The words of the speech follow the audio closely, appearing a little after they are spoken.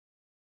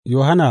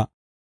Yohanna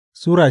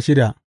Sura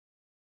shida.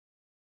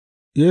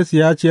 Yesu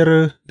ya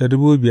ciyar da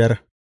 5,000.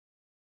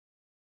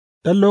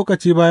 Ɗan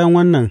lokaci bayan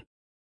wannan,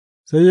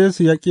 sai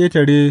Yesu ya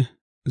ƙetare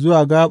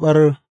zuwa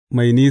gaɓar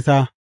mai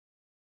nisa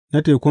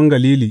na Tekun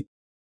Galili,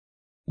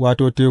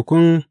 wato,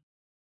 Tekun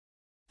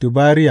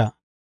Tibariya,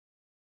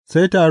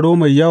 sai taro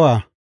mai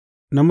yawa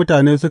na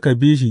mutane suka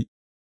bi shi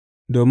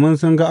domin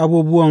sun ga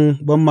abubuwan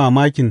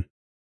banmamakin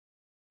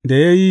da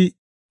ya yi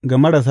ga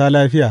marasa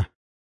lafiya.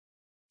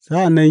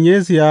 Sa'an nan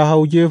Yesu ya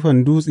hau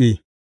gefen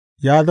dutse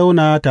ya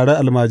zauna tare da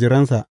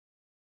almajiransa.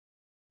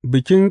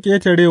 Bikin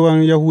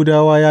Ƙetarewan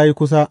Yahudawa ya yi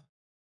kusa.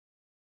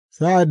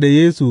 Sa'ad da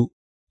Yesu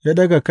ya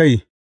ɗaga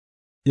kai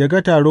ya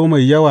ga taro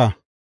mai yawa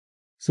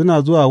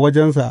suna zuwa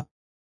wajensa,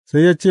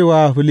 sai ya ce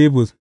wa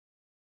Filibus,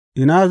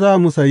 Ina za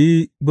mu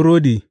sayi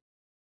burodi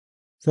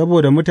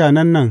saboda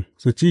mutanen nan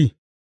su ci?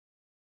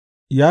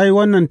 Ya yi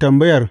wannan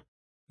tambayar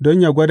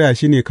don yă gwada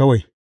shi ne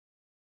kawai,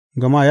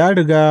 gama ya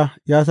riga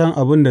ya san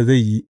abin da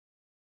zai yi.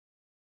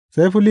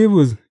 Sai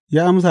Filibus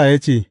ya amsa ya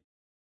ce,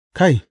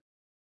 Kai,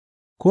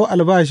 ko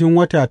albashin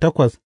wata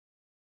 8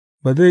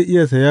 ba zai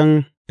iya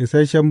sayan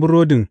isashen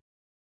burodin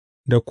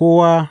da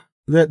kowa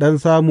zai ɗan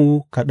samu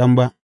kaɗan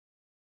ba.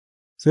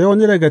 Sai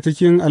wani daga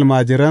cikin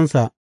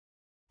almajiransa,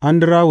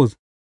 Andarawus,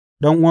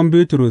 ɗan'uwan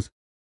Bitrus,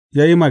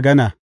 ya yi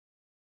magana,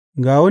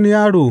 Ga wani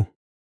yaro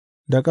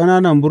da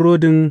ƙananan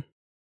burodin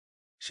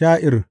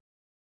sha'ir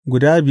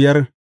guda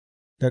 5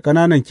 da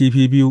ƙananan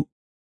kifi 2,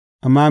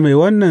 amma me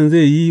wannan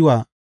zai yi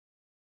wa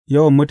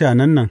yawan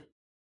mutanen nan?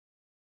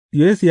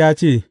 Yesu ya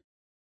ce,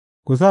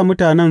 Ku sa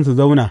mutanen su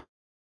zauna,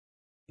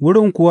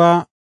 wurin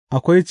kuwa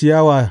akwai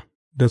ciyawa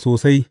da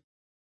sosai.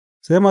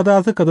 Sai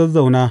maza suka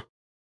zazzauna,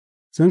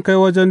 sun kai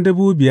wajen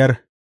 5,000.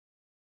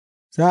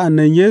 Sa'an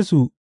nan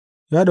Yesu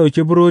ya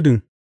ɗauki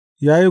burodin,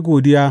 ya yi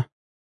godiya,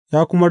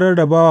 ya kuma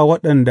rarraba wa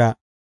waɗanda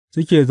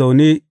suke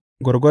zaune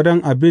gwargwadon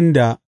abin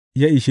da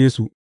ya ishe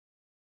su,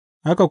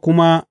 haka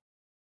kuma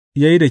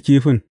ya yi da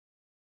kifin.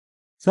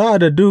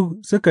 Sa'ad da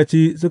duk suka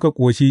ci suka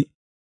ƙoshi,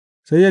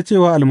 sai ya ce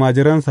wa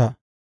almajiransa,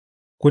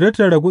 Ku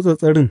tattara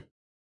gutsattsarin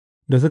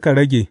da suka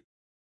rage,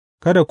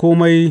 kada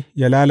kome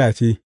ya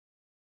lalace.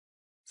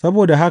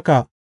 Saboda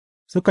haka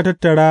suka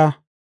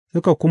tattara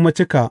suka kuma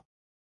cika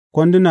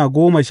kwanduna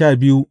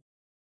 12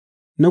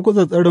 na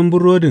gutsattsarin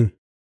burodin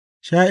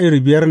sha'ir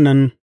 5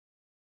 nan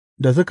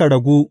da suka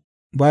ragu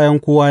bayan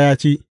kowa ya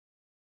ci.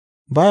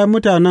 Bayan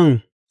mutanen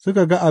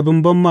suka ga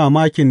abin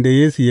banmamakin da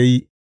Yesu ya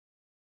yi,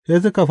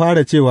 sai suka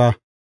fara cewa,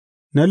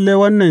 Lalle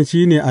wannan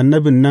shi ne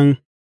Annabin nan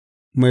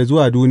mai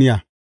zuwa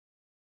duniya.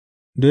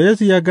 Da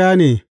Yesu ya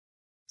gane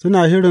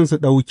suna shirin su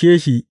ɗauke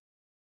shi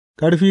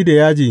ƙarfi da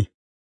yaji,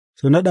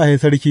 su naɗa shi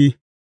sarki,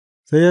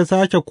 sai ya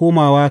sāke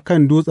komawa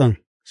kan dutsen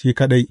shi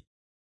kaɗai.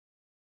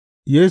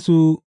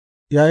 Yesu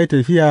ya yi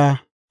tafiya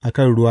a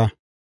kan ruwa.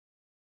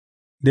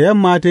 Da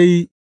yamma ta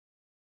yi,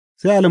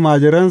 sai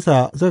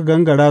almajiransa suka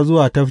gangara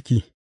zuwa tafki,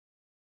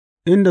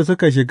 inda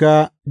suka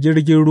shiga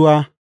jirgin ruwa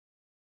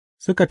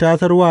suka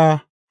tasar wa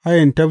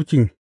hayen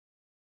tafkin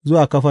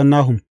zuwa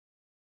Kafarnahum.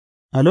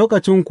 A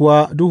lokacin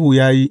kuwa duhu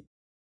ya yi,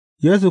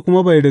 Yesu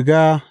kuma bai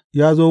riga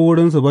ya zo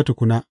wurinsu ba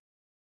tukuna,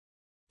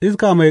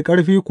 iska mai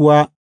ƙarfi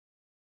kuwa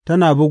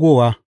tana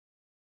bugowa,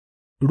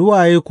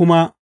 ruwaye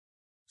kuma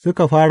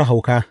suka fara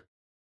hauka.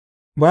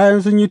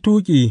 Bayan sun yi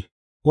tuƙi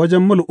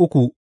wajen mil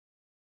 3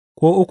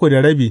 ko 3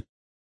 da rabi,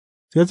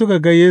 sai suka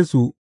ga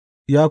Yesu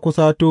ya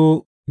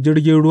kusato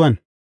jirgin ruwan,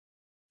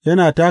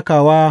 yana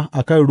takawa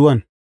a kan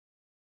ruwan,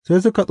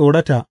 sai suka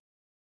tsorata,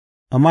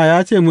 amma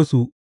ya ce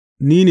musu,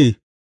 Ni ne,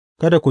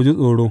 kada ku ji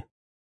tsoro.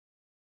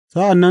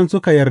 Sa'an nan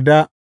suka yarda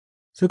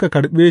suka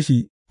karɓe shi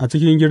a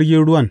cikin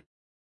jirgin ruwan,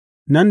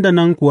 nan da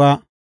nan kuwa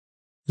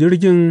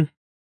jirgin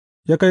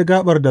ya kai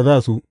gaɓar da za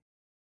su.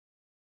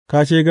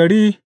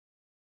 Kashegari,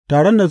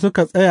 taron da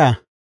suka tsaya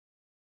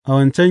a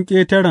wancan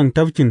ƙetaren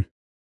tafkin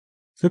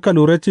suka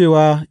lura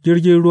cewa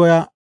jirgin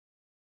ruwa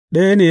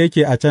ɗaya ne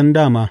yake a can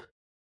dā ma,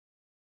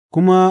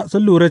 kuma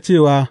sun lura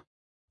cewa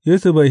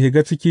Yesu bai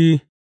shiga ciki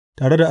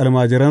tare da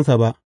almajiransa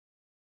ba,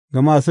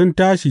 gama sun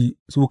tashi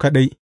su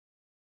kaɗai.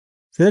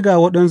 Sai ga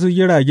waɗansu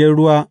jiragen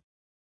ruwa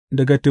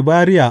daga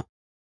Tibariya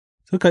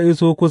suka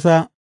iso kusa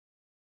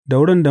da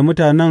wurin da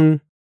mutanen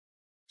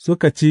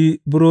suka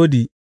ci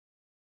burodi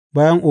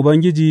bayan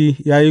Ubangiji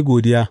ya yi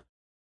godiya.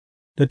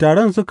 Da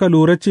taron suka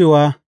lura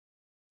cewa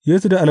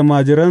Yesu da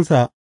almajiransa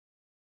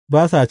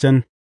ba sa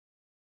can,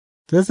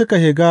 sai suka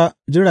shiga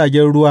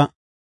jiragen ruwa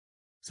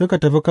suka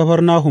tafi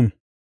Kafarnahum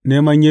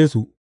neman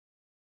Yesu.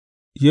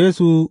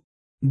 Yesu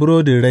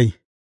burodin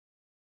rai.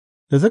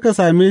 Da suka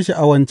same shi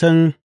a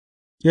wancan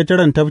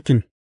ƙetaren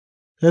tafkin,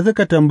 sai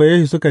suka tambaye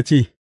shi suka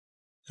ce,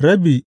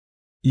 Rabbi,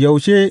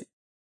 yaushe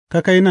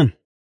ka kai nan?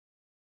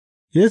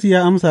 Yesu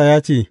ya amsa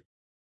ya ce,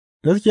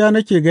 Gaskiya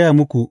nake gaya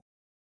muku,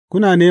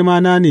 kuna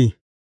nemana ne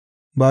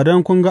ba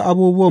don kun ga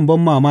abubuwan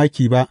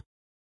banmamaki ba,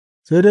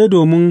 sai dai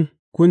domin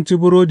kun ci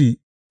burodi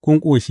kun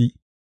ƙoshi.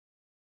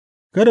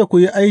 Kada ku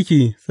yi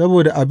aiki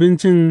saboda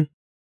abincin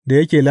da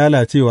yake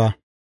lalacewa,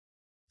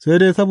 sai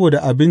dai saboda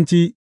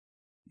abinci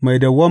mai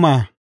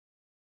dawwama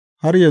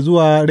har yă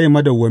zuwa rai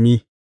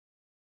madawwami.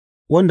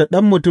 wanda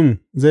Ɗan Mutum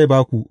zai ba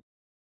ku,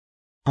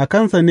 a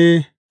kansa ne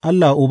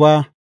Allah Uba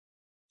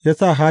ya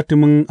sa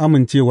hatimin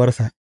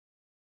amincewarsa.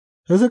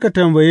 Sai suka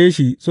tambaye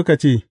shi suka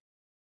ce,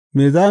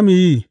 Me za mu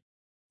yi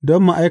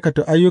don mu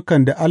aikata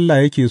ayyukan da Allah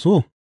yake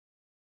so?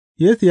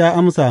 Yesu ya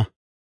amsa,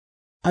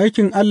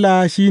 Aikin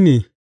Allah shi ne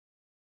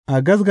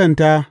a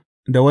gaskata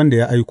da wanda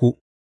ya aiko.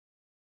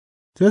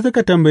 Sai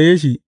suka tambaye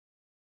shi,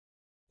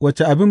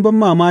 Wace abin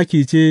banmamaki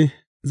ce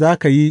za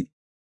ka yi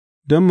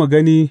don mu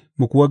gani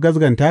mu kuwa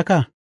gaskata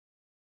ka?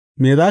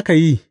 Me za ka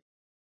yi?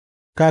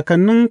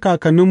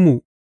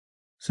 Kakanninmu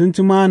sun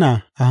ci Manna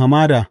a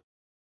hamada,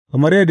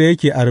 kamar yadda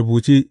yake a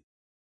rubuce,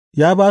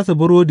 Ya ba su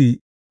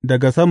burodi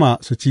daga sama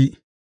su ci.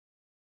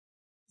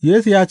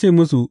 Yesu ya ce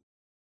musu,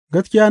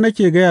 Gaskiya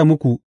nake gaya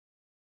muku,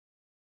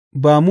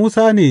 ba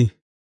Musa ne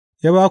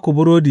ya ba ku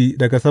burodi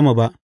daga sama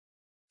ba,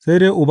 sai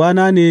dai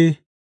Ubana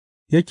ne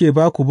yake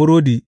ba ku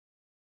burodi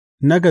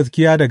na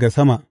gaskiya daga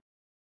sama,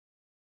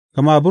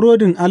 gama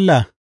burodin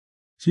Allah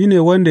shi ne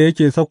wanda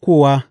yake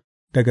saukowa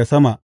daga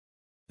sama,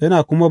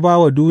 yana kuma ba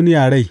wa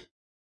duniya rai.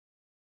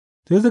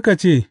 Sai suka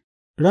ce,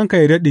 Ranka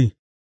yă daɗe,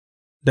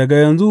 daga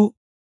yanzu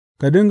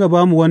ka dinga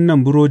ba mu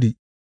wannan burodi.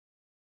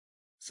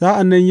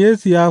 Sa'an nan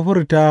Yesu ya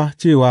furta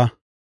cewa,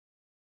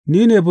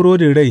 Ni ne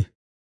burodin rai,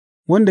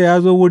 wanda ya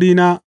zo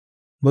wurina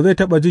ba zai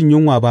taɓa jin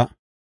yunwa ba,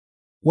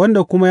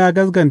 wanda kuma ya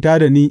gaskata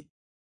da ni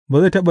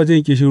ba zai taɓa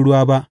jin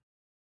ƙishirwa ba,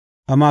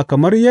 amma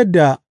kamar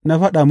yadda na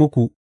faɗa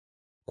muku,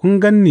 kun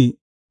gan ni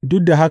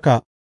duk da haka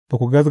ba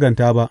ku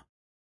gaskata ba.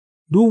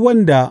 Duk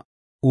wanda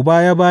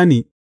Uba ya ba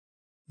ni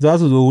za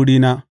su zo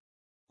wurina,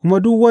 kuma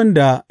duk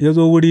wanda ya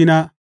zo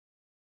wurina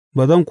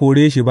ba zan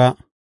kore shi ba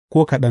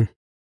ko kaɗan.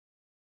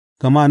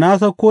 Gama na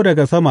sauko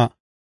daga sama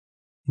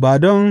ba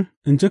don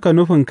in cika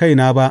nufin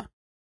kaina ba,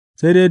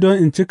 sai dai don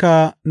in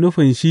cika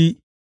nufin shi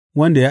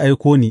wanda ya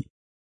aiko ni.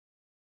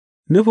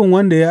 Nufin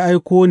wanda ya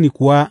aiko ni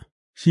kuwa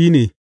shi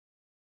ne,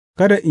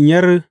 kada in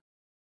yar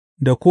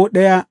da ko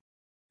ɗaya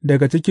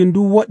daga cikin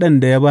duk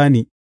waɗanda ya ba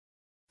ni,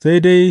 sai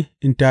dai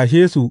in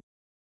tashe su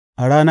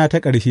a rana ta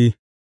ƙarshe.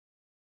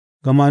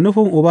 Gama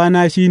nufin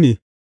Ubana shi ne,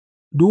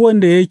 duk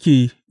wanda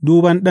yake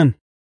duban Ɗan,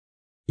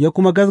 ya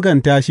kuma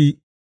gaskata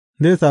shi,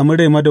 zai sami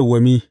rai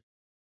madawwami,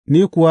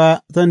 ni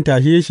kuwa zan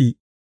tashe shi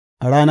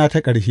a rana ta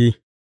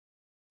ƙarshe.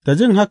 Da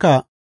jin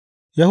haka,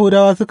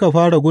 Yahudawa suka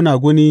fara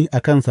gunaguni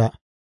a kansa,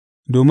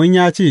 domin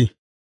ya ce,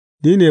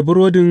 Ni ne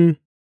burodin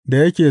da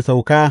yake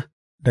sauka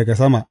daga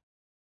sama.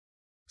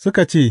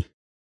 Suka ce,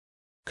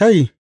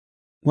 Kai,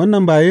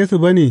 wannan ba Yesu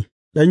ba ne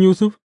ɗan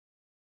Yusuf,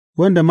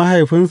 wanda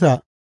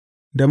mahaifinsa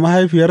da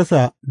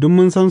mahaifiyarsa duk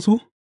mun san su?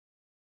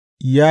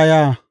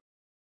 Yaya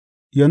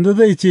yanzu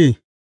zai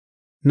ce,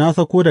 Na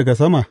sauko daga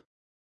sama?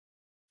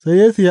 Sai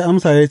Yesu ya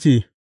amsa ya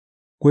ce,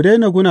 Ku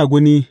daina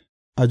gunaguni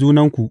a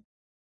junanku,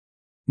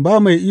 ba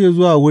mai iya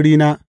zuwa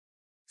wurina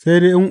sai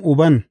dai in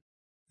Uban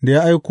da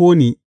ya aiko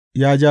ni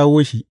ya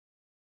jawo shi,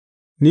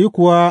 ni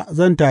kuwa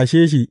zan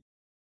tashe shi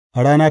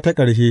a rana ta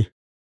ƙarshe.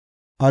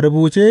 A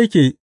rubuce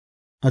yake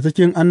a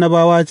cikin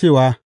annabawa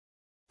cewa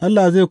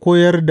Allah zai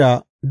koyar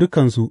da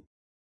dukansu,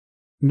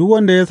 duk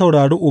wanda ya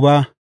saurari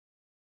Uba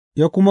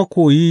ya kuma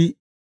koyi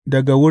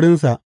daga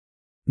wurinsa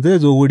zai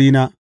zo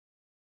wurina.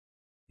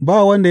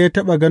 Ba wanda ya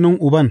taɓa ganin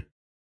Uban,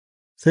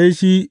 sai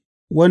shi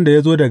wanda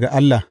ya zo daga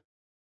Allah,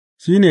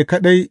 shi ne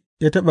kaɗai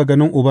ya taɓa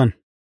ganin Uban.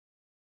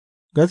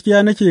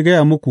 Gaskiya nake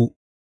gaya muku,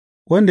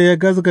 wanda ya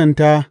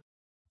gaskata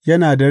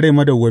yana da rai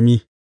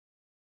madawwami.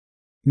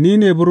 Ni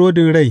ne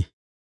burodin rai,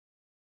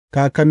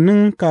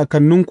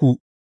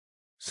 kakanninku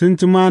sun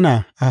ci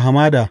Manna a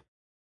hamada,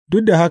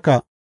 duk da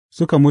haka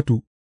suka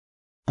mutu,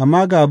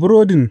 amma ga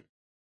burodin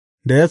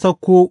da ya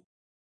sauko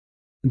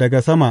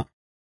daga sama,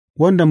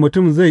 wanda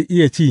mutum zai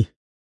iya ci,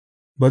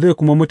 ba zai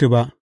kuma mutu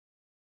ba.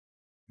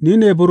 Ni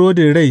ne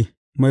burodin rai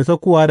mai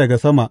saukowa daga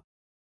sama,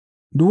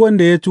 duk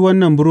wanda ya ci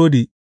wannan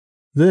burodi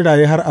zai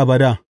rayu har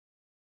abada,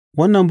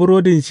 wannan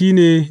burodin shi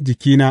ne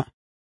jikina,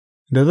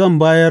 da zan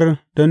bayar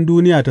don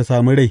duniya ta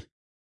sami rai.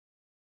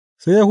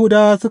 Sai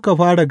Yahudawa suka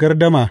fara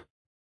gardama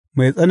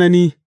mai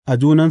tsanani a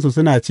junansu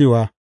suna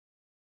cewa,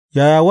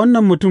 Yaya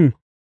wannan mutum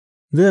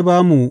zai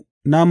ba mu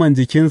naman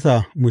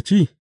jikinsa mu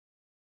ci?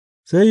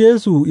 Sai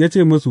Yesu ya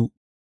ce musu,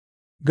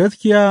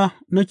 Gaskiya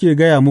nake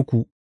gaya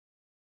muku,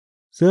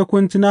 sai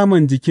kun ci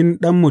naman jikin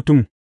Ɗan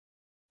Mutum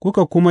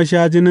kuka kuma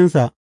sha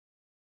jininsa,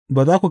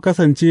 ba za ku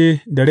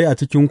kasance da rai a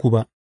cikinku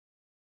ba.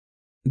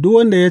 Duk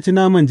wanda ya ci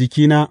naman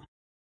jikina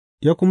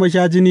ya kuma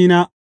sha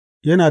jinina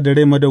yana da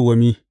rai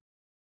madawwami,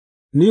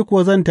 ni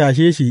kuwa zan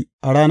tashe shi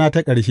a rana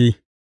ta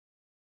ƙarshe,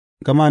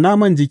 gama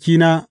naman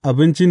jikina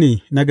abinci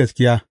ne na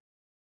gaskiya,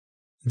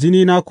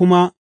 jinina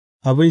kuma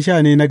abin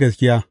sha ne na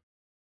gaskiya.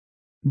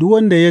 Duk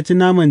wanda ya ci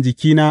naman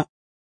jikina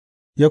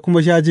ya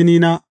kuma sha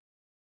jinina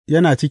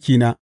yana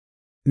cikina,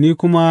 ni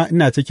kuma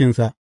ina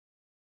cikinsa,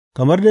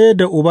 kamar dai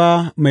yadda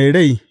Uba mai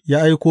rai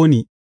ya aiko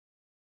ni,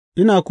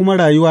 ina kuma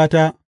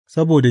rayuwata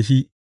saboda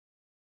shi,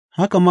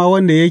 haka ma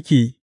wanda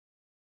yake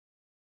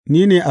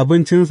ni ne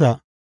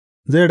abincinsa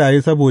zai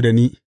rayu saboda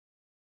ni.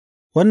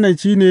 Wannan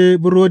shi ne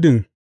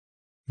burodin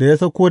da ya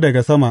sauko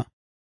daga sama.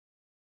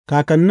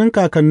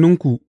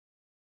 kakanninku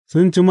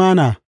sun ci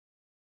Manna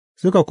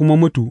suka kuma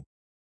mutu,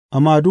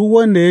 amma duk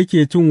wanda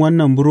yake cin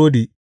wannan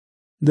burodi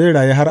zai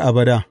rayu har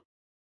abada.’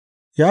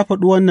 Ya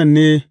faɗi wannan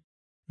ne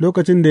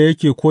lokacin da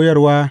yake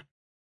koyarwa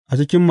a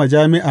cikin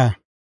majami'a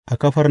a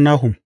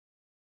Kafarnahum.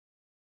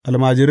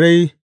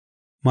 Almajirai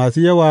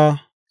masu yawa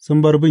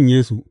sun bar bin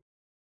Yesu.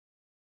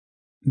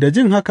 Da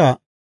jin haka,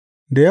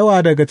 da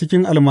yawa daga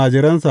cikin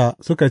almajiransa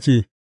suka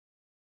ce,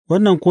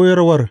 Wannan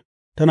koyarwar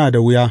tana da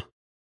wuya,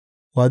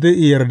 wa zai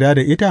iya yarda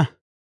da ita?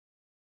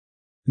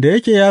 Da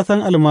yake ya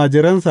san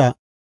almajiransa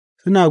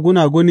suna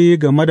gunaguni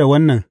game da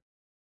wannan,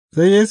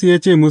 sai Yesu ya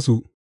ce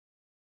musu,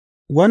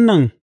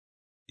 Wannan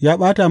ya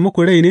ɓata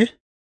muku rai ne?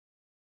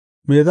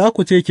 Me za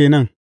ku ce ke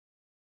nan,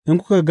 in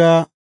kuka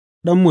ga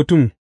Ɗan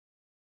Mutum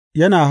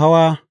yana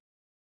hawa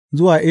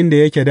zuwa inda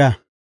yake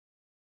dā?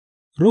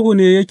 Ruhu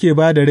ne yake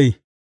ba da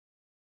rai,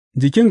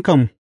 jikin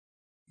kam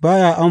ba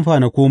ya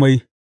amfana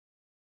kome.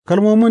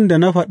 Kalmomin da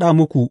na faɗa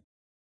muku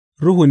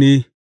ruhu ne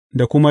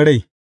da kuma rai,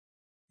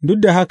 duk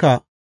da haka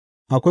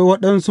akwai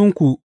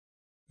waɗansunku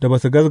da ba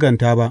su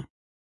gaskata ba,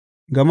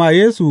 gama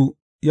Yesu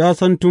ya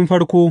san tun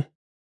farko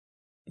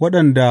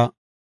waɗanda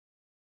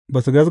ba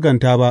su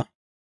gaskata ba,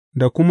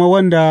 da kuma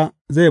wanda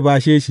zai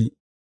bashe shi,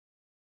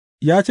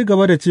 ya ci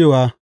gaba da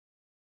cewa,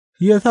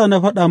 Shi ya sa na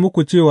faɗa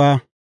muku cewa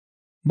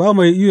ba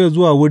mai iya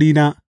zuwa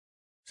wurina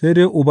sai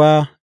dai Uba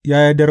ya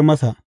yardar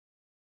masa.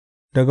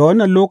 Daga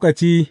wannan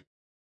lokaci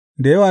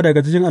da yawa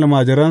daga cikin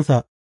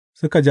almajiransa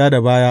suka ja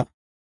da baya,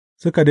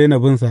 suka daina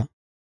binsa.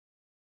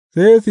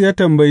 Sai Yesu ya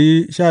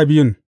tambayi Sha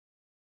Biyun,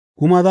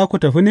 Ku ma za ku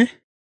tafi ne?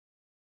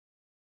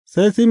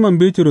 Sai Siman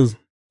Bitrus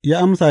ya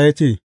amsa ya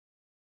ce,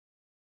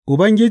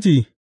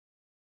 Ubangiji,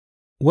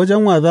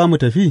 wajen wa za mu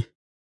tafi?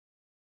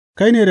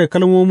 Kai ne da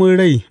kalmomin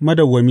rai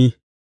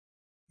madawwami,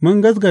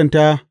 mun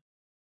gaskata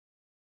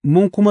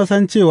mun kuma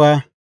san cewa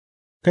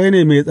kai ne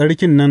Mai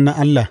Tsarkin nan na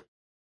Allah.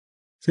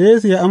 Sai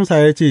Yesu ya amsa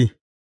ya ce,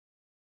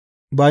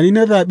 Ba ni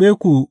na zaɓe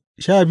ku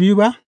 12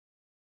 ba?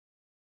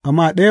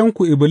 Amma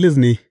ɗayanku Iblis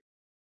ne,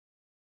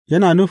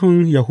 yana nufin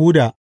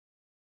Yahuda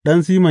ɗan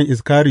Siman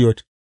Iskariyot,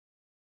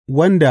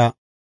 wanda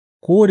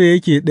ko da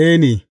yake ɗaya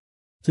ne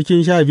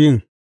cikin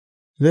 12,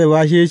 zai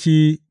bashe shi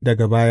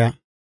daga baya.